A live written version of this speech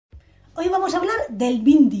Hoy vamos a hablar del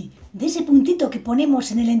Bindi, de ese puntito que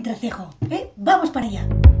ponemos en el entrecejo. ¡Vamos para allá!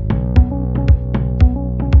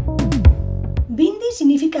 Bindi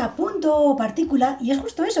significa punto o partícula y es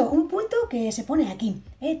justo eso, un punto que se pone aquí.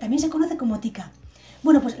 También se conoce como tika.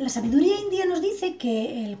 Bueno, pues la sabiduría india nos dice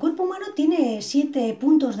que el cuerpo humano tiene 7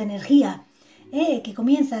 puntos de energía que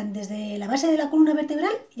comienzan desde la base de la columna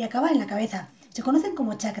vertebral y acaban en la cabeza. Se conocen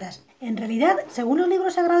como chakras. En realidad, según los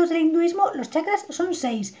libros sagrados del hinduismo, los chakras son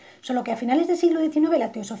 6, solo que a finales del siglo XIX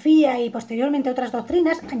la teosofía y posteriormente otras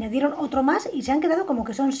doctrinas añadieron otro más y se han quedado como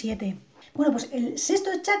que son 7. Bueno, pues el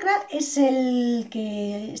sexto chakra es el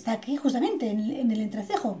que está aquí justamente en el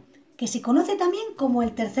entrecejo, que se conoce también como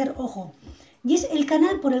el tercer ojo, y es el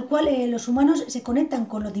canal por el cual los humanos se conectan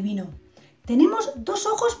con lo divino. Tenemos 2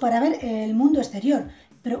 ojos para ver el mundo exterior,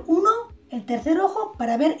 pero el tercer ojo,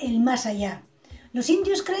 para ver el más allá. Los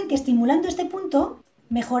indios creen que estimulando este punto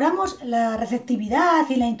mejoramos la receptividad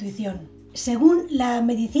y la intuición. Según la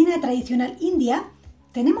medicina tradicional india,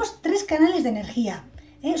 tenemos 3 canales de energía.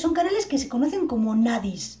 Son canales que se conocen como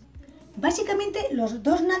nadis. Básicamente, los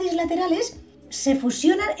 2 nadis laterales se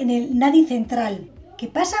fusionan en el nadi central, que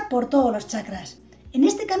pasa por todos los chakras. En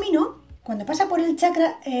este camino, cuando pasa por el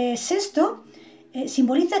chakra sexto,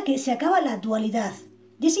 simboliza que se acaba la dualidad.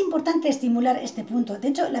 Y es importante estimular este punto. De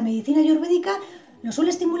hecho, la medicina ayurvédica lo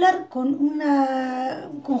suele estimular con un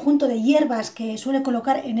conjunto de hierbas que suele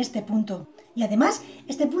colocar en este punto. Y además,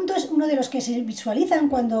 este punto es uno de los que se visualizan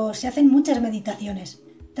cuando se hacen muchas meditaciones.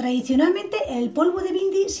 Tradicionalmente, el polvo de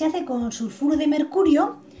Bindi se hace con sulfuro de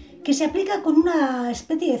mercurio, que se aplica con una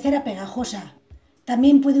especie de cera pegajosa.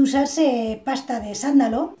 También puede usarse pasta de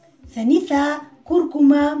sándalo, ceniza,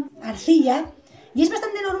 cúrcuma, arcilla, y es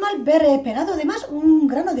bastante normal ver pegado además un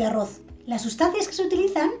grano de arroz. Las sustancias que se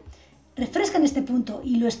utilizan refrescan este punto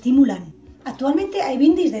y lo estimulan. Actualmente hay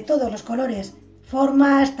bindis de todos los colores,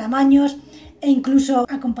 formas, tamaños e incluso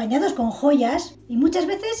acompañados con joyas, y muchas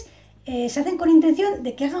veces se hacen con intención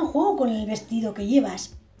de que hagan juego con el vestido que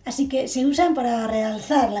llevas. Así que se usan para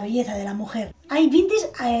realzar la belleza de la mujer. Hay bindis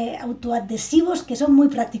autoadhesivos que son muy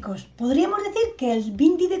prácticos. Podríamos decir que el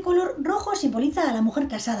bindi de color rojo simboliza a la mujer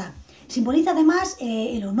casada. Simboliza además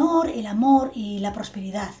el honor, el amor y la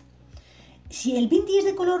prosperidad. Si el bindi es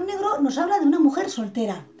de color negro, nos habla de una mujer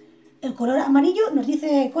soltera. El color amarillo nos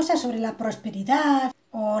dice cosas sobre la prosperidad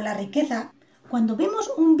o la riqueza. Cuando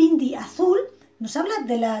vemos un bindi azul, nos habla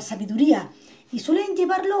de la sabiduría y suelen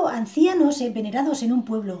llevarlo ancianos venerados en un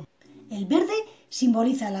pueblo. El verde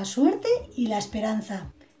simboliza la suerte y la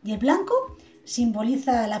esperanza, y el blanco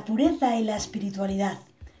simboliza la pureza y la espiritualidad.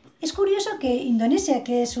 Es curioso que Indonesia,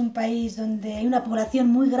 que es un país donde hay una población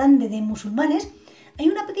muy grande de musulmanes, hay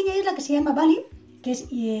una pequeña isla que se llama Bali, que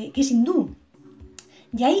es hindú.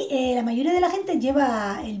 Y ahí la mayoría de la gente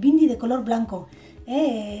lleva el bindi de color blanco,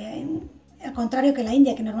 al contrario que en la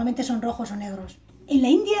India, que normalmente son rojos o negros. En la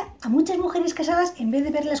India, a muchas mujeres casadas, en vez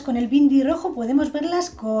de verlas con el bindi rojo, podemos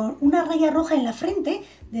verlas con una raya roja en la frente,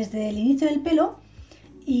 desde el inicio del pelo,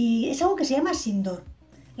 y es algo que se llama sindor.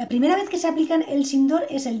 La primera vez que se aplican el sindor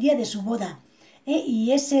es el día de su boda,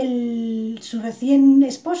 y es su recién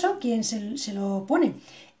esposo quien se lo pone.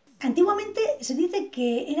 Antiguamente se dice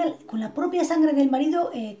que era con la propia sangre del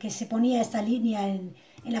marido que se ponía esta línea en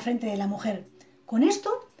la frente de la mujer. Con esto,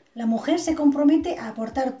 la mujer se compromete a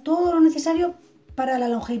aportar todo lo necesario para la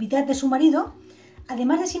longevidad de su marido,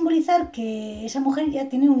 además de simbolizar que esa mujer ya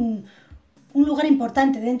tiene un lugar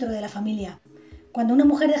importante dentro de la familia. Cuando una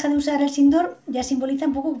mujer deja de usar el sindor, ya simboliza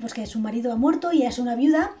un poco pues, que su marido ha muerto y ya es una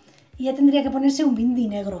viuda y ya tendría que ponerse un bindi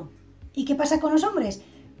negro. ¿Y qué pasa con los hombres?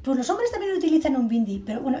 Pues los hombres también utilizan un bindi,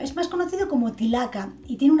 pero bueno, es más conocido como tilaka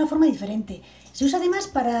y tiene una forma diferente. Se usa además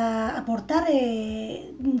para aportar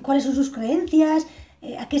cuáles son sus creencias,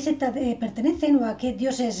 a qué secta pertenecen o a qué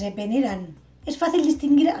dioses veneran. Es fácil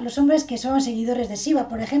distinguir a los hombres que son seguidores de Shiva,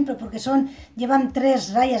 por ejemplo, porque llevan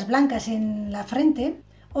 3 rayas blancas en la frente,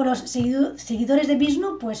 o los seguidores de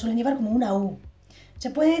Vishnu pues suelen llevar como una U.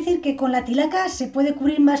 Se puede decir que con la tilaka se puede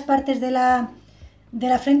cubrir más partes de la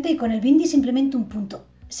frente y con el bindi simplemente un punto.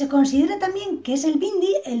 Se considera también que es el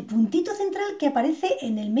bindi el puntito central que aparece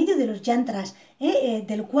en el medio de los yantras,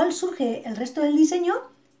 del cual surge el resto del diseño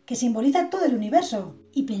que simboliza todo el universo.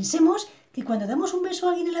 Y pensemos que cuando damos un beso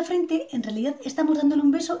a alguien en la frente, en realidad estamos dándole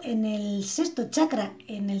un beso en el sexto chakra,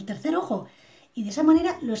 en el tercer ojo, y de esa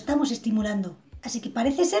manera lo estamos estimulando. Así que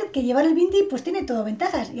parece ser que llevar el bindi pues tiene todo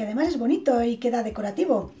ventajas y además es bonito y queda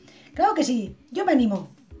decorativo. Claro que sí, yo me animo.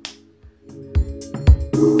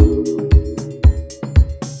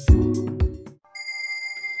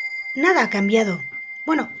 Nada ha cambiado.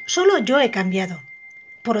 Bueno, solo yo he cambiado.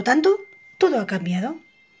 Por lo tanto, todo ha cambiado.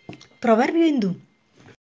 Proverbio hindú.